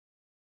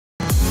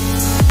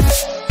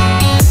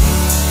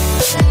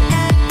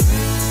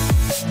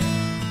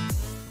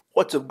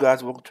What's up,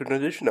 guys? Welcome to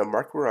another edition of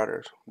Market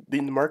Marauders.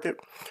 Beating the market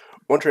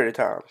one trade at a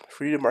time.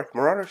 Free to Market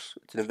Marauders.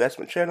 It's an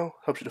investment channel.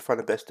 Helps you to find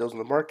the best deals in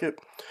the market.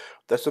 If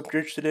that's something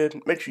you're interested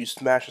in, make sure you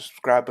smash the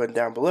subscribe button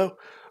down below.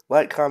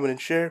 Like, comment, and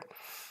share.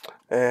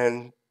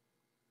 And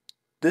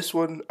this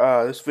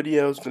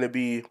video is going to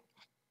be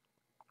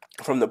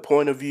from the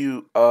point of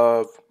view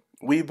of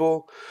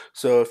Webull.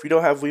 So if you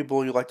don't have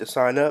Webull, you like to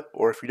sign up,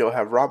 or if you don't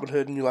have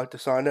Robinhood and you like to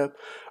sign up,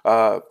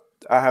 I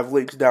have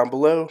links down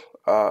below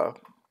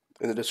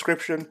in the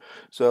description.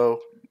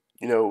 So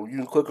you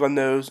can click on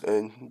those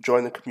and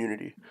join the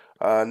community.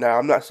 Now,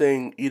 I'm not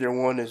saying either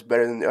one is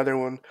better than the other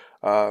one.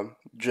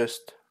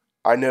 Just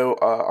I know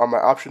on my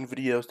option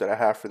videos that I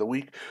have for the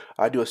week,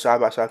 I do a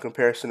side-by-side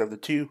comparison of the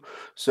two.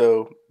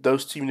 So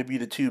those seem to be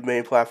the two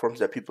main platforms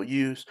that people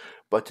use.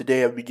 But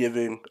today I'll be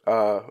giving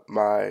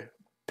my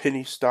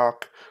penny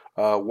stock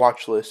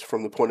watch list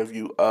from the point of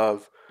view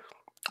of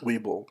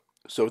Webull.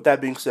 So with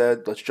that being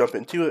said, let's jump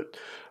into it.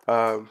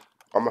 On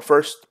my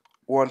first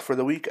one for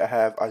the week, I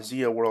have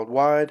IZEA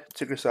Worldwide,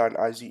 ticker sign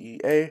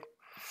IZEA.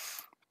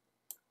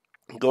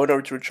 Going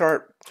over to a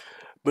chart,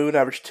 moving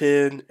average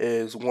 10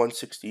 is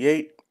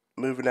 168.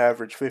 Moving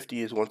average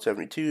 50 is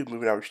 172.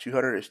 Moving average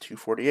 200 is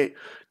 248.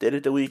 They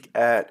ended the week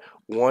at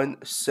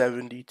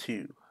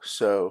 172.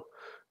 So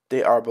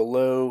they are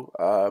below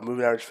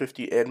moving average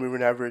 50 and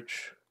moving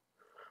average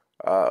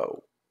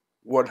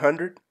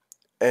 100.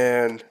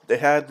 And they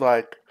had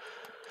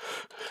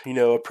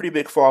a pretty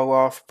big fall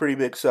off, pretty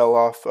big sell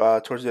off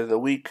towards the end of the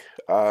week.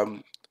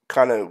 Kind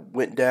of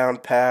went down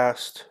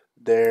past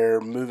their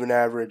moving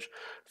average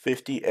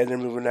 50 and their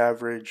moving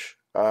average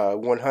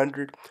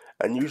 100.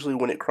 And usually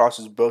when it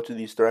crosses both of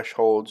these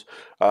thresholds,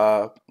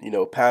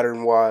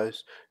 pattern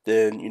wise,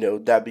 then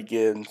that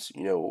begins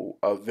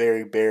a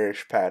very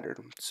bearish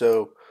pattern.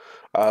 So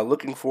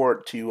looking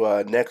forward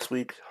to next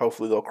week.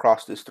 Hopefully they'll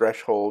cross this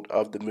threshold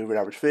of the moving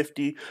average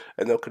 50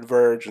 and they'll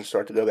converge and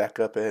start to go back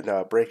up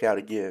and break out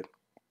again.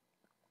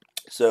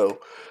 So,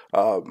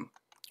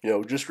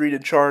 just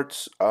reading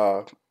charts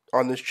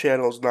on this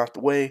channel is not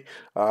the way.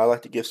 I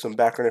like to give some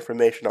background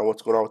information on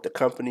what's going on with the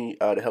company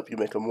to help you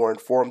make a more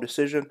informed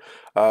decision.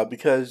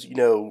 Because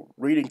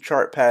reading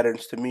chart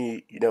patterns to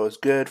me, is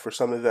good for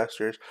some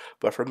investors,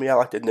 but for me, I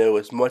like to know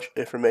as much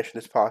information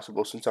as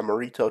possible. Since I'm a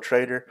retail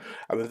trader,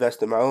 I'm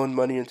investing my own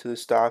money into the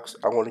stocks.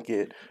 I want to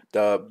get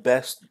the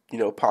best,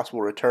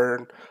 possible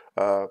return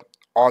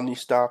on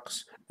these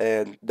stocks.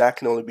 And that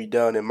can only be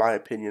done, in my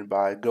opinion,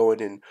 by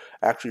going and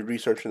actually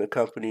researching the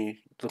company,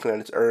 looking at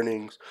its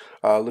earnings,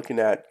 looking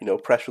at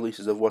press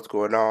releases of what's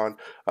going on,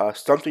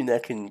 something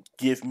that can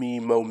give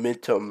me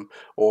momentum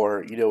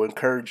or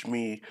encourage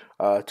me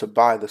to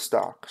buy the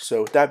stock.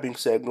 So with that being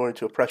said, I'm going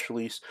to a press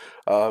release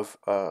of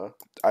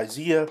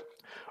IZEA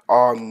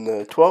on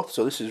the 12th.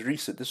 So this is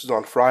recent. This is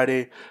on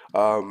Friday.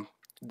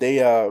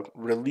 They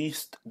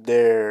released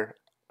their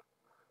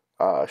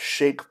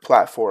Shake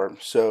platform.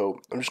 So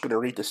I'm just going to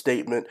read the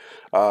statement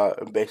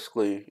and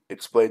basically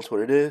explains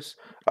what it is.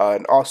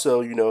 And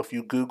also, if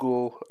you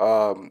Google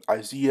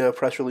IZEA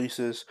press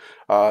releases,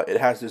 it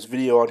has this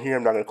video on here.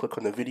 I'm not going to click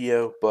on the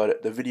video,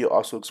 but the video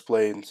also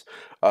explains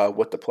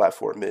what the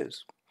platform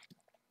is.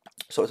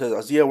 So it says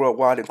IZEA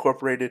Worldwide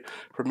Incorporated,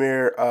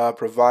 premier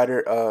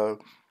provider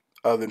of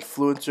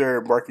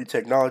influencer marketing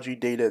technology,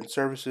 data, and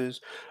services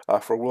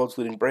for world's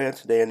leading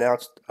brands. They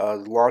announced the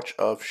launch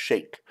of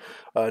Shake,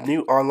 a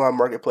new online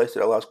marketplace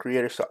that allows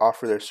creators to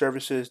offer their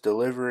services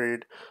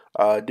delivered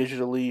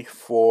digitally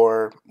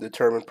for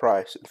determined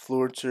price.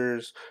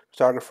 Influencers,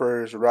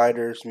 photographers,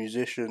 writers,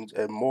 musicians,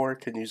 and more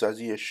can use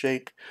IZEA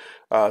Shake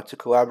to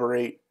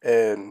collaborate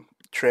and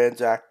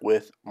transact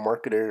with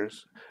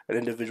marketers and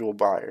individual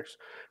buyers.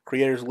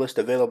 Creators list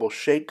available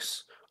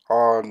shakes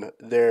on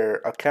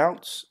their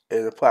accounts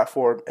in the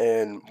platform,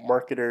 and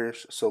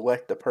marketers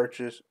select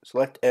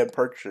and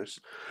purchase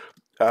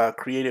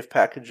creative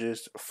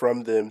packages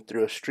from them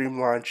through a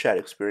streamlined chat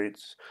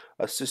experience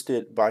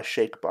assisted by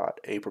ShakeBot,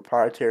 a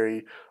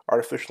proprietary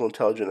artificial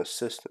intelligence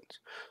assistant.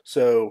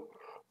 So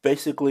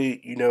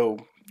basically,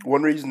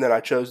 one reason that I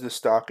chose this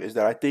stock is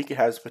that I think it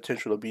has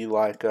potential to be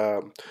like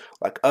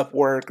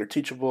Upwork or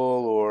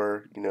Teachable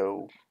or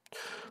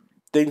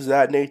things of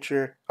that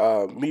nature.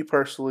 Me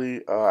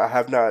personally, I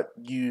have not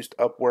used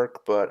Upwork,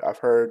 but I've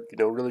heard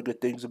really good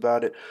things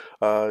about it.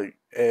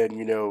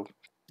 And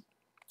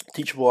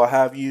Teachable I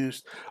have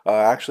used. I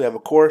actually have a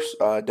course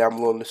down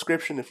below in the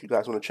description if you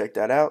guys want to check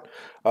that out.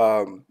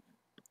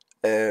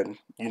 And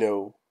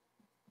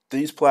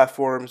these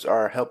platforms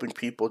are helping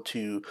people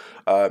to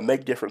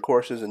make different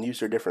courses and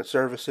use their different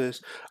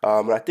services.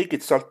 And I think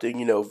it's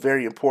something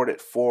very important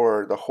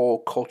for the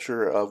whole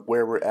culture of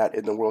where we're at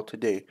in the world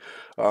today.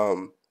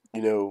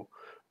 You know,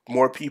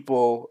 more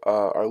people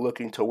are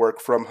looking to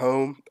work from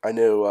home. I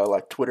know,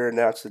 like Twitter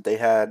announced that they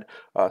had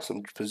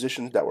some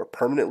positions that were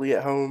permanently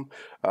at home.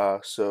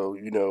 So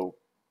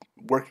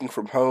working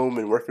from home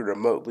and working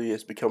remotely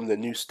has become the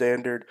new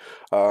standard.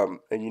 And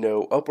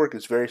Upwork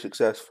is very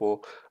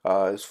successful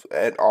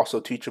and also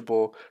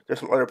Teachable.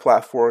 There's some other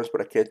platforms, but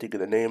I can't think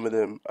of the name of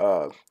them.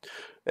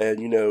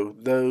 And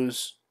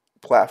those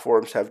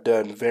platforms have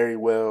done very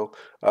well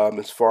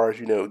as far as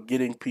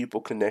getting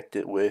people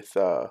connected with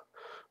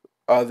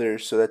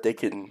others so that they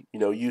can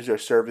use their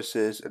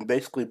services and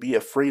basically be a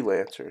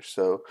freelancer.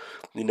 So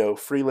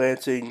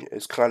freelancing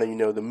is kind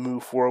of the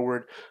move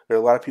forward. There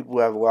are a lot of people who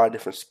have a lot of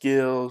different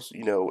skills.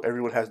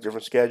 Everyone has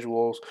different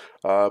schedules,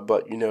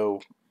 but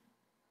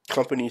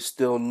companies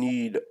still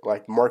need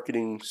like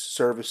marketing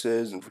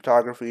services and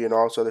photography and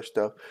all this other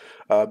stuff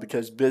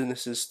because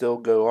businesses still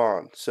go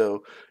on.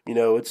 So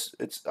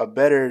it's a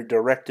better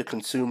direct to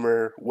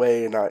consumer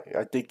way, and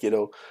I think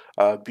it'll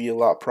be a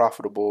lot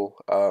profitable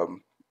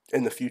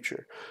in the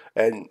future.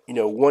 And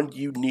one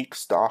unique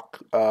stock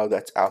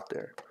that's out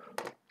there.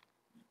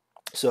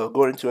 So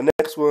going into the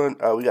next one,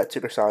 we got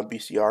ticker sign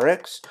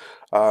BCRX.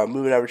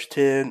 Moving average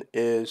 10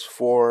 is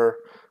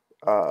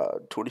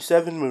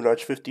 427, moving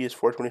average 50 is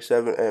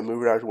 427, and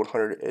moving average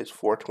 100 is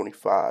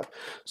 425.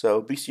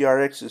 So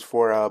BCRX is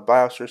for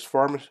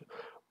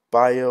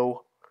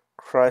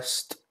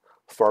BioCrest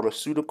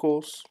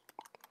Pharmaceuticals.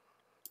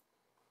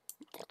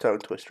 Tongue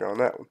twister on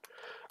that one.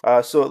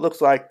 So it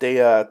looks like they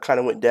kind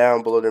of went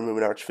down below their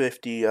moving average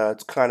 50.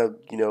 It's kind of,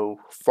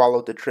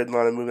 followed the trend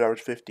line of moving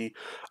average 50,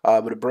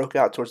 but it broke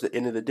out towards the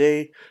end of the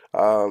day,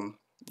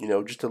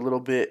 just a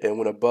little bit, and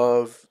went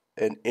above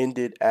and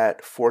ended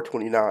at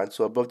 429.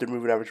 So above their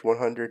moving average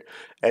 100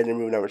 and their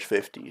moving average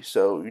 50.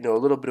 So, a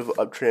little bit of an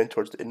uptrend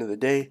towards the end of the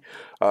day.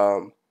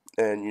 And,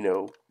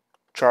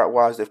 chart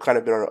wise, they've kind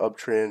of been on an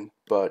uptrend,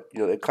 but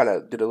they kind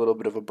of did a little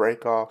bit of a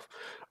break off,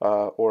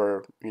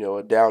 or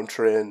a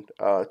downtrend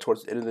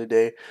towards the end of the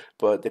day,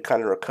 but they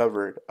kind of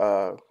recovered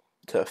to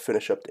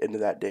finish up the end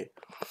of that day.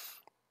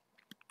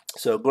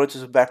 So going to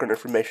some background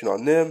information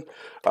on them,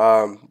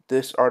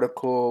 this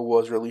article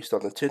was released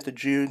on the 10th of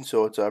June,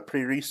 so it's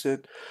pretty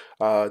recent.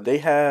 They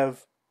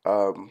have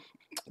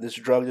this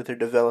drug that they're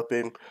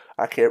developing.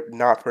 I can't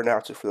not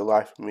pronounce it for the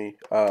life of me,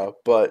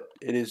 but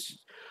it is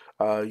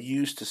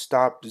used to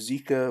stop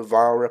Zika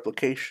viral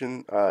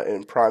replication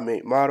in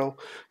primate model.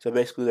 So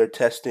basically, they're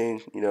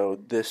testing,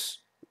 this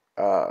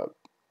uh,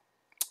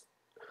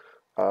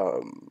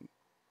 um,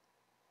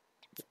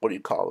 what do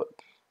you call it?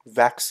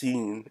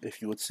 Vaccine,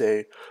 if you would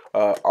say,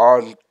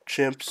 on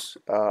chimps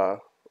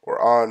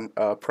or on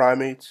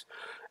primates,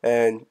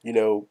 and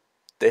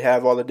they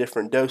have all the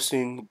different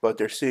dosing, but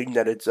they're seeing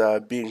that it's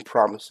being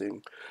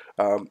promising.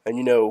 And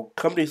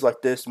companies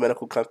like this,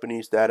 medical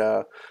companies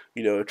that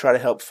try to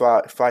help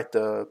fight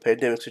the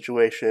pandemic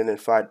situation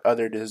and fight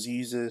other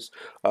diseases,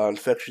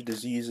 infectious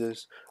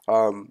diseases.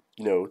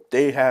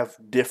 They have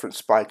different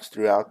spikes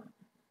throughout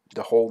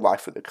the whole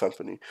life of the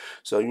company.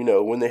 So,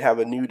 when they have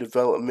a new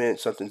development,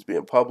 something's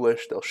being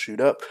published, they'll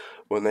shoot up.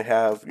 When they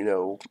have,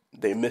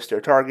 they miss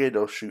their target,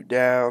 they'll shoot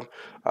down.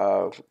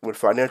 When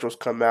financials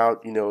come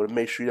out, it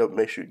may shoot up,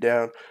 may shoot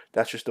down.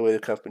 That's just the way the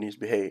companies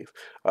behave.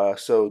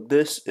 So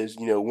this is,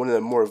 one of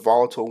the more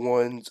volatile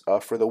ones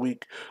for the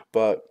week.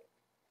 But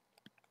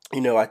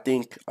I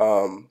think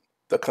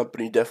the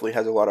company definitely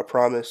has a lot of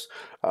promise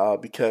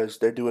because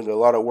they're doing a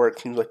lot of work.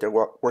 Seems like they're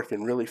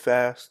working really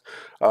fast,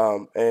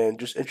 and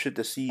just interested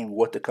to see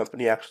what the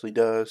company actually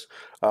does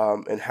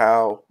and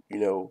how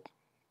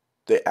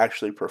they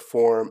actually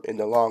perform in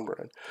the long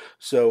run.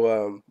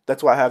 So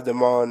that's why I have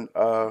them on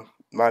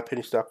my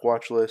penny stock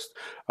watch list.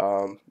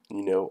 I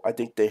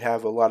think they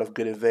have a lot of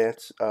good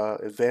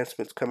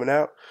advancements coming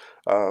out,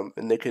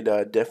 and they could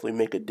definitely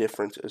make a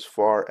difference as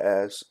far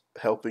as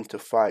helping to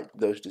fight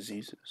those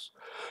diseases.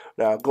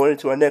 Now, going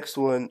into our next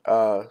one,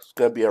 it's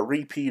going to be a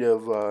repeat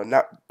of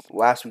not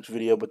last week's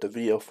video, but the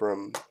video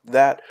from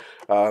that.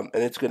 And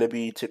it's going to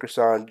be ticker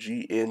sign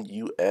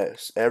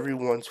GNUS,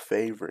 everyone's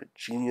favorite,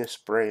 Genius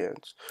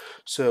Brands.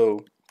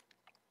 So,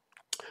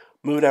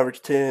 moving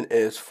average 10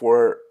 is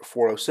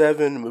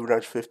 407, moving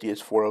average 50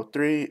 is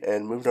 403,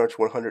 and moving average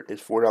 100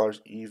 is $4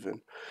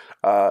 even.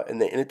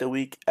 And they ended the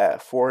week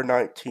at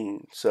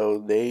 419. So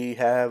they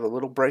have a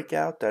little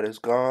breakout that has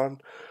gone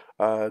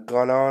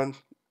on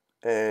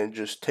and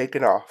just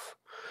taken off.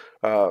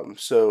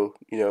 So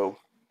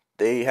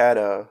they had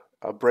a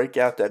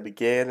breakout that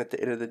began at the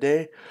end of the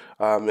day,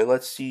 and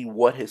let's see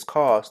what has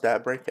caused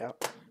that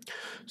breakout.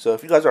 So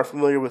if you guys are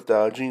familiar with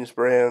Genius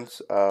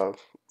Brands,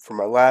 from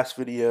my last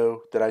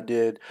video that I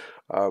did,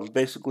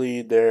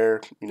 basically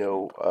they're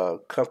a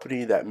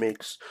company that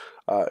makes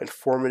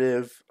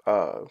informative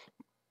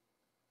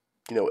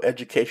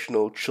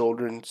educational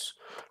children's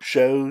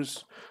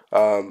shows,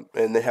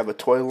 and they have a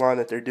toy line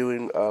that they're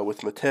doing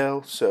with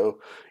Mattel. So,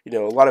 a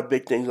lot of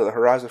big things on the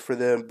horizon for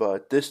them.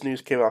 But this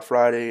news came out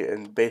Friday,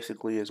 and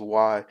basically is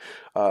why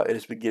it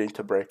is beginning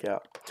to break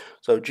out.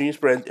 So, Genius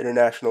Brands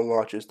International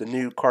launches the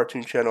new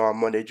cartoon channel on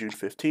Monday, June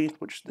 15th,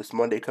 which is this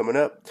Monday coming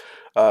up,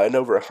 and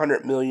over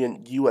 100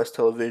 million U.S.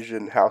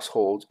 television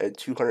households and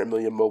 200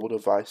 million mobile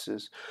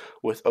devices,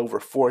 with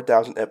over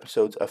 4,000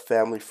 episodes of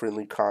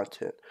family-friendly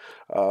content,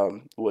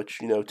 which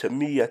to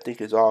me I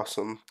think is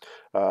awesome,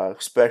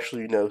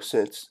 especially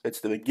since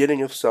it's the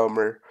beginning of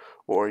summer,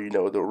 or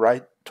the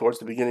towards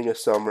the beginning of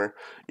summer.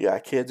 You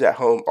got kids at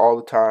home all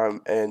the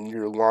time, and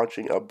you're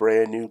launching a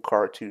brand new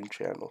cartoon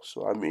channel.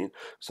 So I mean,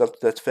 something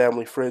that's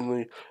family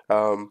friendly.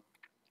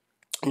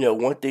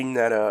 One thing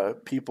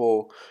that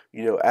people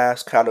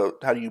ask, how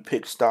do you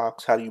pick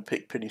stocks, how do you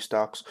pick penny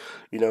stocks.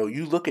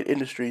 You look at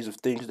industries of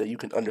things that you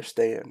can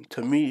understand.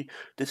 To me,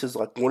 this is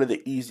like one of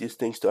the easiest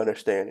things to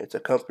understand. It's a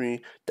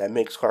company that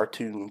makes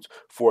cartoons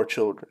for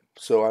children,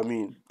 so I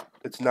mean,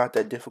 it's not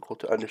that difficult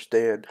to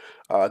understand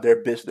their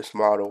business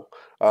model.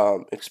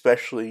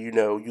 Especially,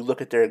 you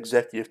look at their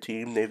executive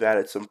team. They've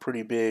added some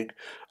pretty big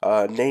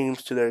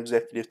names to their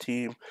executive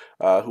team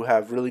who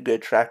have really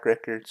good track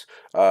records.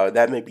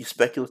 That may be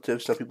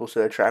speculative. Some people say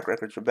their track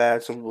records are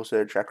bad. Some people say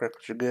their track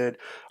records are good.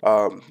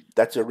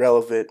 That's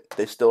irrelevant.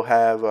 They still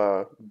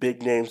have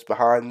big names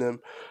behind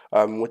them.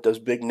 With those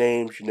big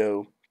names,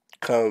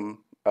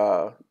 come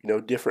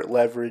different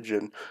leverage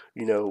and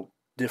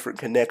different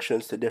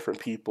connections to different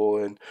people,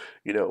 and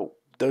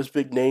those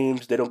big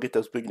names. They don't get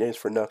those big names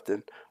for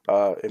nothing,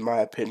 in my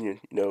opinion.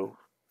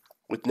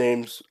 With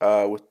names,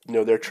 with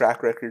their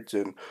track records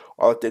and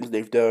all the things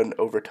they've done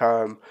over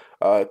time,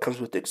 it comes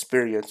with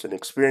experience, and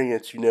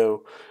experience,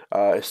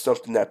 is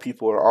something that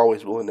people are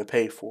always willing to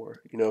pay for.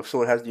 If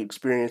someone has the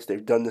experience,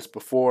 they've done this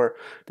before,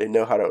 they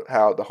know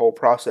how the whole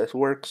process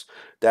works.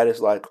 That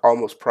is like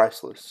almost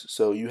priceless.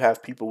 So you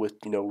have people with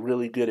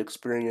really good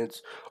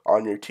experience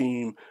on your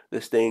team.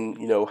 This thing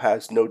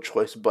has no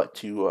choice but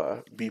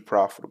to be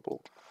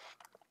profitable.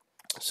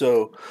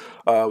 So,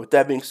 with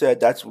that being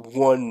said, that's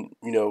one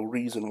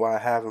reason why I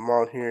have him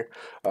on here,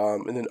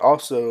 and then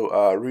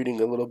also reading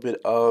a little bit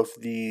of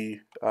the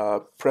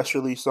press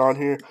release on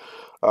here.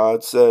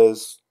 It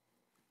says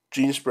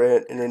Genius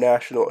Brand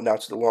International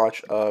announced the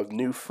launch of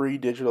new free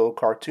digital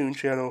cartoon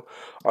channel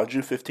on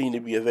June 15 to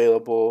be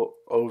available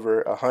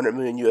over 100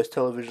 million U.S.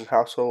 television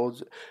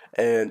households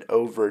and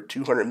over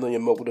 200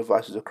 million mobile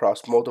devices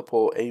across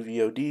multiple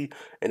AVOD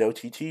and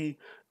OTT.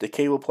 The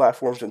cable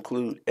platforms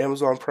include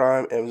Amazon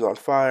Prime, Amazon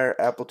Fire,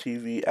 Apple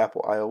TV,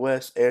 Apple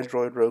iOS,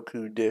 Android,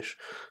 Roku, Dish,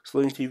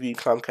 Sling TV,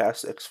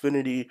 Comcast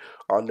Xfinity,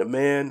 On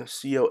Demand,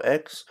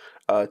 COX,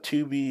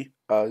 Tubi,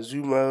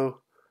 Zumo,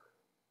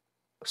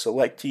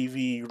 Select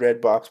TV,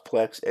 Redbox,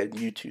 Plex, and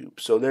YouTube.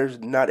 So there's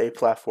not a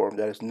platform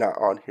that is not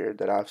on here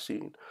that I've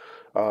seen.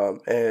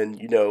 And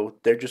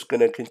they're just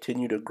going to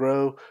continue to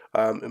grow,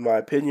 in my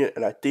opinion.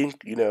 And I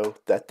think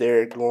that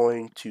they're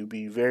going to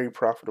be very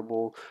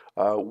profitable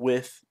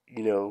with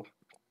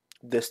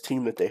this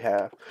team that they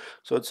have.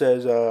 So it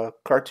says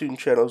Cartoon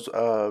Channel's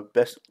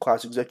best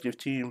class executive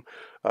team: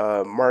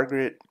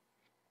 Margaret,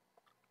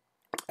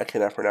 I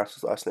cannot pronounce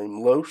his last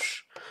name,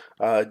 Loesch,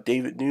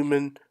 David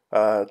Newman,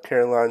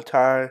 Caroline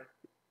Ty,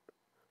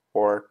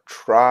 or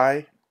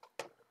Try,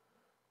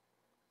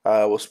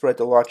 will spread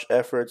the launch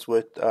efforts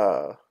with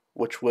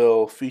which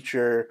will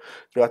feature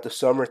throughout the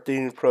summer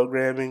themed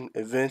programming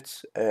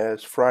events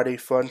as Friday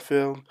Fun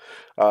Film,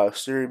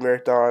 series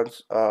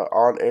marathons,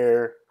 on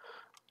air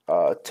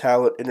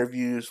talent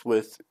interviews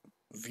with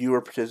viewer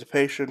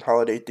participation,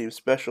 holiday themed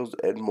specials,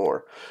 and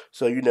more.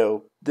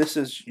 So this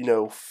is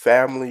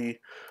family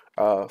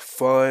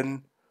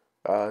fun.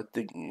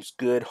 Think it's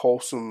good,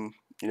 wholesome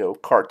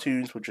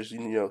cartoons, which is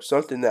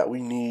something that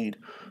we need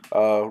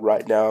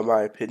right now, in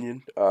my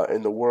opinion,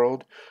 in the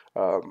world.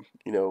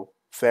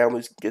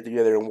 Families get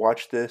together and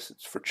watch this.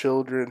 It's for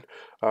children.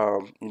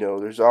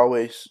 There's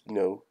always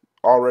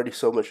already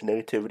so much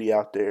negativity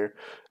out there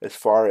as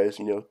far as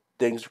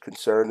things are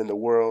concerned in the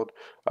world,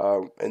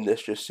 and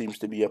this just seems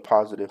to be a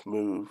positive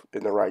move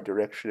in the right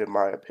direction, in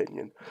my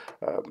opinion.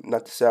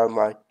 Not to sound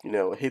like a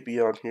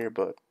hippie on here,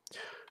 but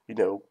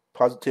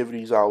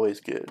positivity is always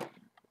good.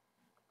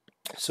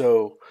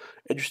 So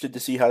interested to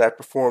see how that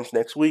performs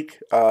next week.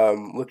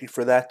 Looking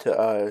for that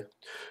to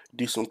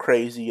do some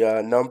crazy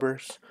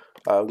numbers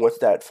once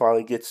that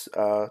finally gets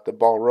the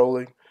ball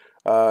rolling.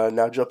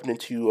 Now jumping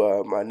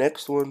into my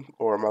next one,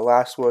 or my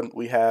last one,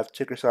 we have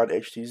ticker sign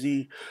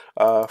HTZ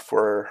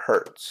for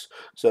Hertz.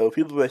 So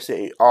people may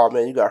say, "Oh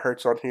man, you got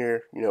Hertz on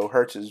here.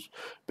 Hertz has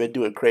been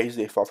doing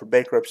crazy. They filed for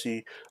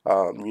bankruptcy.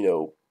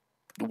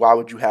 Why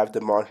would you have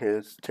them on here?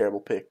 It's a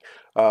terrible pick."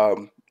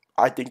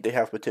 I think they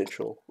have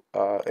potential,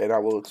 and I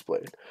will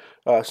explain.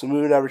 So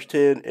moving average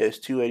 10 is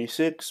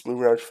 286,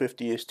 moving average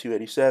 50 is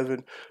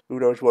 287,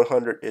 moving average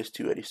 100 is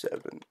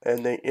 287,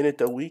 and they ended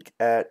the week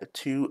at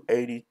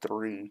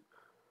 283.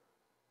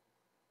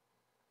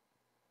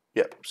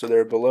 Yep, so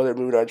they're below their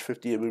moving average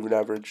 50 and moving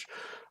average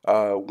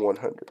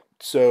 100.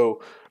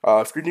 So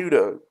if you're new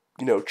to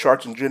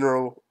charts in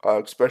general,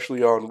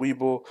 especially on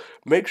Webull,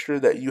 make sure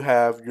that you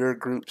have your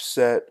group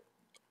set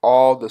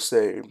all the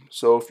same.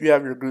 So if you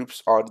have your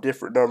groups on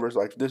different numbers,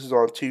 like this is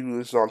on 2,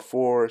 this is on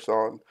 4, it's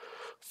on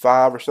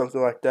 5 or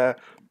something like that,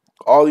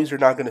 all these are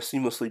not going to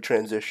seamlessly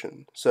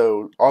transition.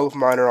 So all of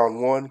mine are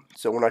on 1.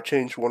 So when I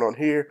change one on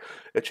here,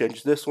 it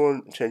changes this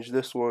one, it changes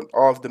this one.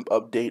 All of them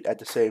update at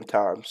the same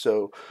time.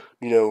 So,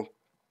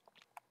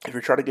 if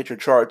you're trying to get your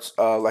charts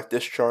like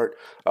this chart,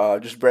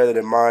 just bear that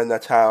in mind.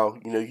 That's how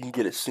you can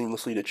get it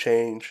seamlessly to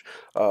change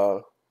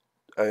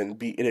and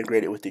be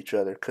integrated with each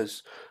other.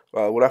 Because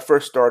When I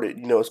first started,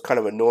 it's kind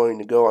of annoying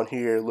to go on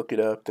here, look it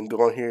up, then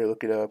go on here,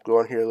 look it up, go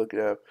on here, look it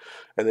up,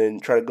 and then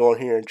try to go on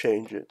here and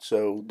change it.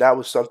 So that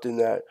was something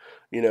that,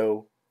 you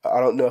know, I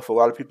don't know if a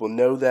lot of people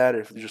know that, or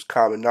if it's just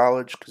common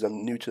knowledge because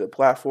I'm new to the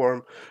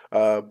platform.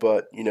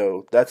 But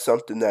that's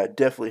something that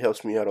definitely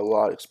helps me out a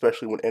lot,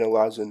 especially when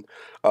analyzing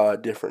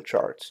different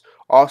charts.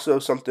 Also,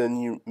 something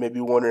you may be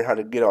wondering how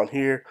to get on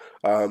here.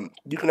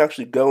 You can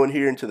actually go in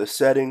here into the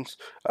settings.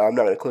 I'm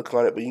not going to click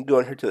on it, but you can go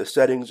in here to the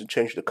settings and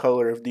change the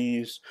color of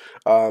these.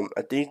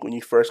 I think when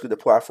you first get the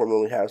platform, it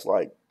only has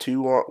like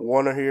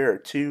one on here or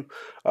two,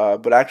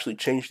 but I actually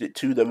changed it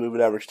to the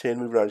moving average 10,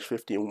 moving average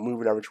 50, and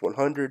moving average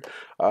 100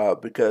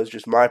 because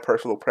just my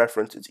personal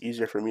preference. It's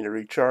easier for me to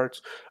read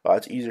charts.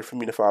 It's easier for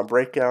me to find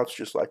breakouts,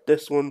 just like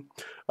this one,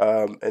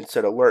 and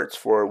set alerts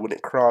for when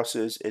it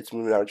crosses its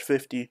moving average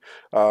 50,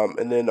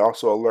 and then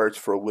also alerts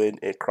for when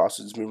it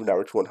crosses moving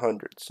average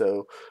 100.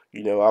 So,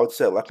 I would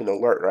set like an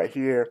alert right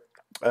here.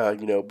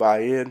 Buy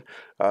in,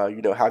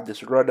 have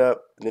this run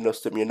up, and then they'll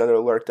send me another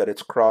alert that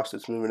it's crossed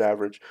its moving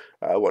average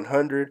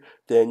 100.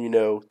 Then,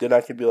 then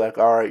I can be like,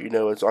 all right,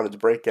 it's on its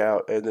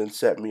breakout, and then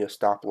set me a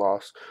stop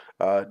loss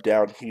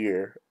down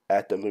here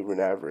at the moving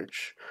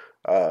average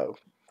uh,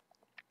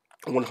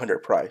 100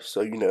 price.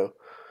 So,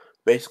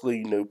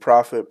 basically,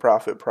 profit,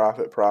 profit,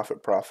 profit,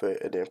 profit,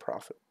 profit, and then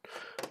profit.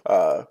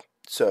 Uh,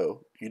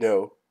 so, you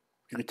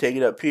can take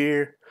it up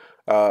here,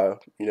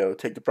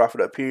 take the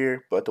profit up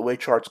here, but the way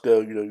charts go,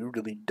 you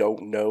really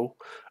don't know.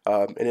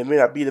 And it may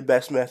not be the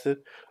best method.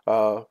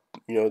 Uh,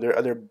 there are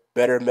other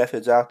better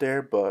methods out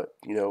there, but,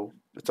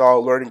 it's all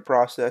a learning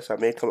process. I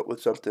may come up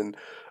with something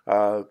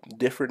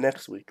different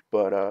next week,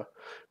 but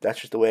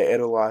that's just the way I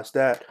analyze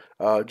that.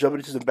 Jumping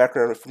into some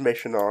background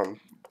information on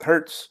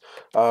Hertz.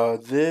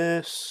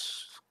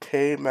 This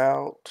came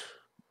out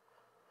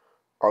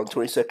on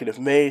 22nd of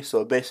May.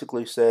 So it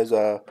basically says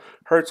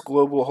Hertz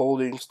Global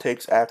Holdings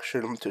takes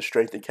action to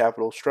strengthen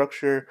capital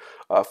structure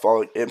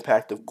following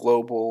impact of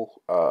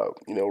global,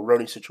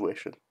 Roni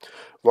situation.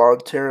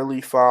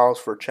 Voluntarily files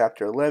for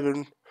Chapter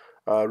 11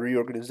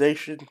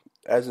 reorganization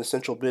as an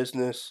essential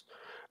business.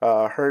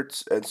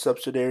 Hertz and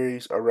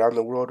subsidiaries around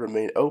the world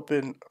remain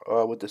open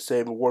with the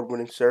same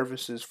award-winning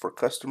services for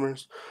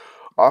customers.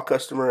 All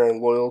customer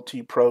and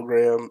loyalty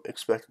program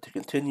expected to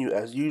continue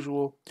as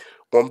usual.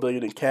 1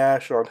 billion in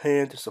cash on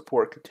hand to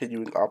support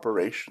continuing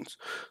operations.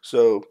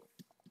 So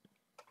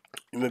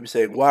you may be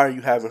saying, why are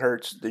you having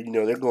Hertz?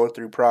 They're going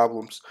through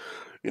problems.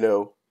 You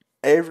know,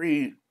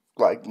 every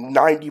like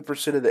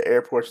 90% of the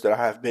airports that I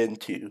have been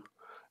to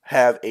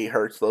have a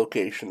Hertz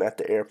location at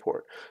the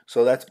airport.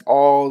 So that's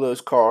all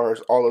those cars,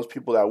 all those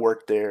people that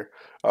work there,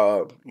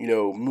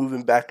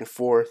 moving back and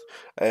forth.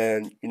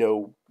 And,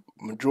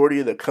 majority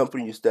of the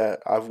companies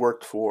that I've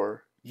worked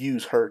for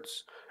use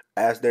Hertz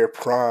as their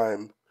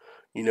prime,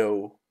 you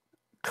know,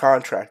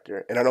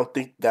 contractor, and I don't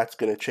think that's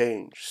going to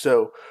change.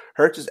 So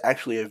Hertz is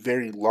actually a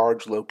very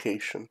large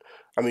location.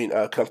 I mean,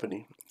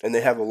 company, and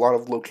they have a lot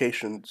of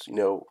locations,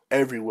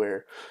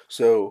 everywhere.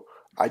 So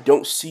I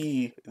don't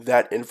see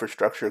that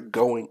infrastructure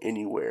going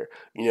anywhere.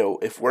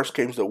 If worst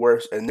came to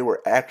worst, and they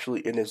were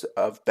actually in as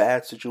a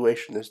bad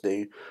situation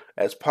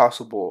as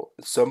possible,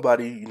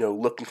 somebody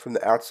looking from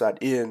the outside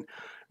in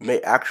may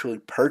actually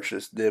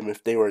purchase them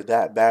if they were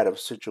that bad of a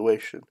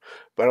situation.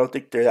 But I don't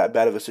think they're that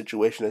bad of a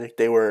situation. I think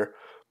they were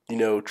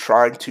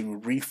trying to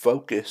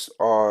refocus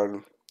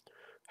on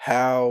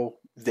how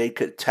they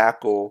could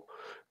tackle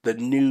the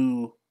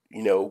new,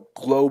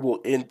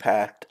 global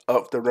impact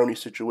of the Roni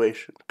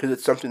situation because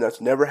it's something that's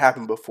never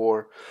happened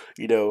before.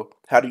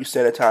 How do you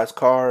sanitize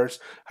cars?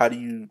 How do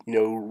you,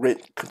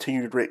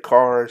 continue to rent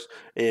cars?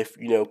 If,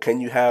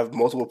 can you have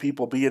multiple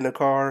people be in the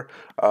car?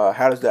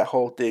 How does that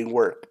whole thing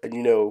work? And,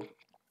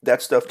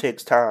 that stuff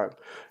takes time.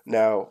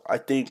 Now, I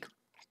think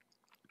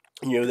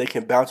they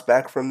can bounce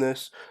back from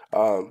this.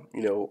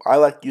 I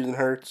like using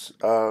Hertz.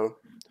 I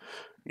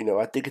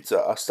think it's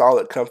a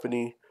solid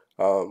company,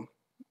 and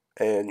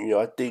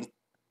I think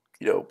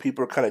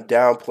people are kind of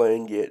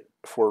downplaying it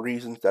for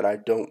reasons that I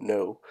don't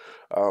know.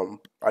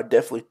 I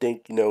definitely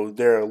think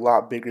they're a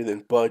lot bigger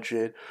than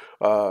Budget,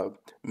 uh,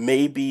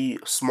 maybe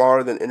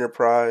smaller than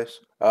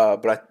Enterprise,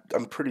 but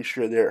I'm pretty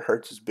sure their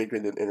Hertz is bigger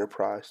than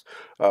Enterprise.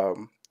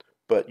 Um,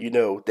 but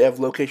they have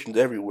locations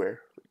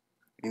everywhere.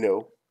 you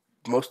know,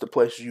 most of the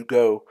places you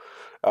go,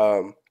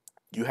 um,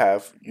 you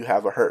have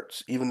a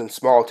Hertz. Even in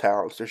small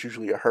towns, there's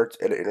usually a Hertz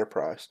and an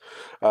Enterprise,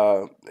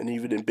 and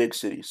even in big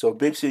cities. So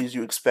big cities,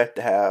 you expect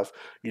to have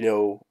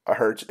a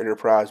Hertz,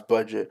 Enterprise,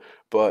 Budget,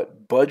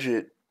 but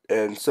Budget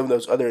and some of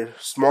those other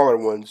smaller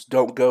ones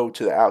don't go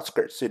to the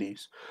outskirts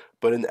cities.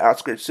 But in the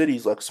outskirts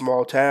cities, like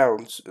small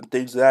towns and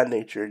things of that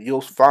nature,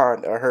 you'll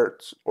find a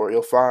Hertz or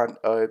you'll find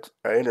a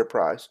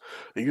Enterprise.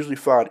 You usually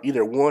find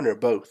either one or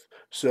both.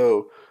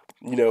 So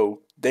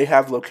they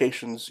have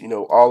locations,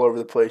 all over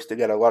the place. They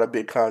got a lot of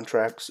big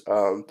contracts,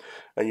 and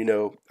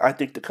I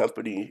think the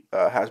company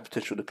has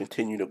potential to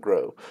continue to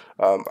grow.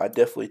 I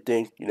definitely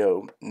think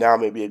now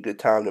may be a good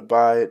time to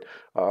buy it,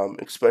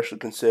 especially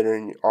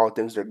considering all the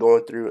things they're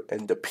going through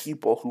and the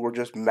people who are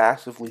just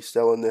massively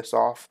selling this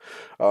off.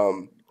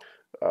 Um,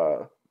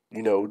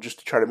 just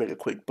to try to make a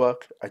quick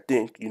buck. I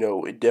think,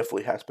 it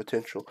definitely has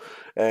potential.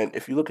 And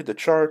if you look at the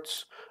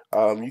charts,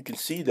 you can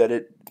see that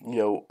it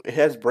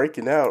has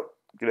breaking out,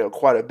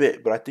 quite a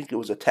bit, but I think it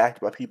was attacked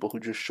by people who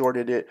just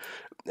shorted it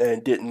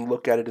and didn't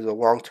look at it as a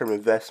long-term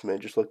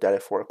investment, just looked at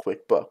it for a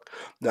quick buck.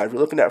 Now, if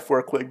you're looking at it for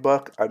a quick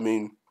buck, I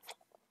mean,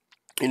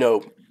 you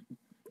know,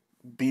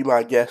 be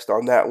my guest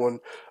on that one.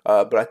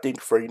 But I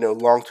think for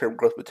long-term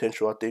growth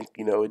potential, I think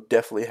it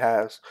definitely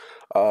has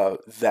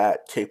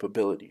that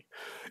capability.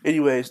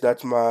 Anyways,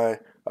 that's my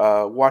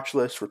watch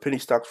list for penny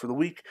stocks for the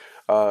week.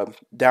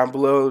 Down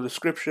below the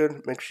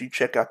description, make sure you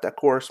check out that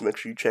course. Make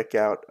sure you check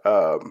out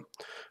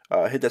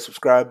hit that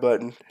subscribe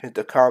button, hit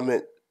the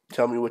comment,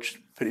 tell me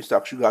which penny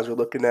stocks you guys are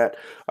looking at,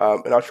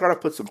 and I'll try to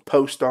put some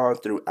posts on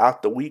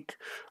throughout the week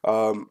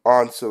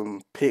on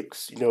some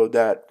picks,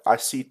 that I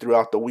see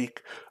throughout the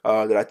week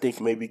that I think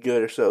may be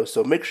good or so.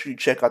 So make sure you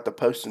check out the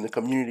post in the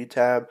community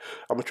tab.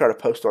 I'm gonna try to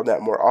post on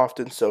that more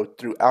often. So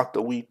throughout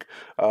the week,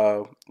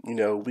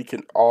 we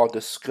can all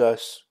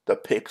discuss the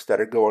picks that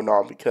are going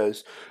on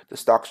because the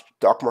stock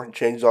market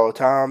changes all the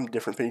time.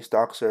 Different penny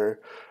stocks are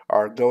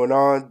going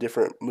on.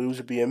 Different moves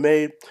are being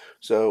made.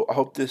 So I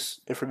hope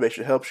this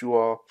information helps you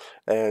all,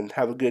 and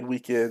have a good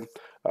weekend,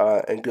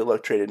 and good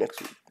luck trading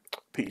next week.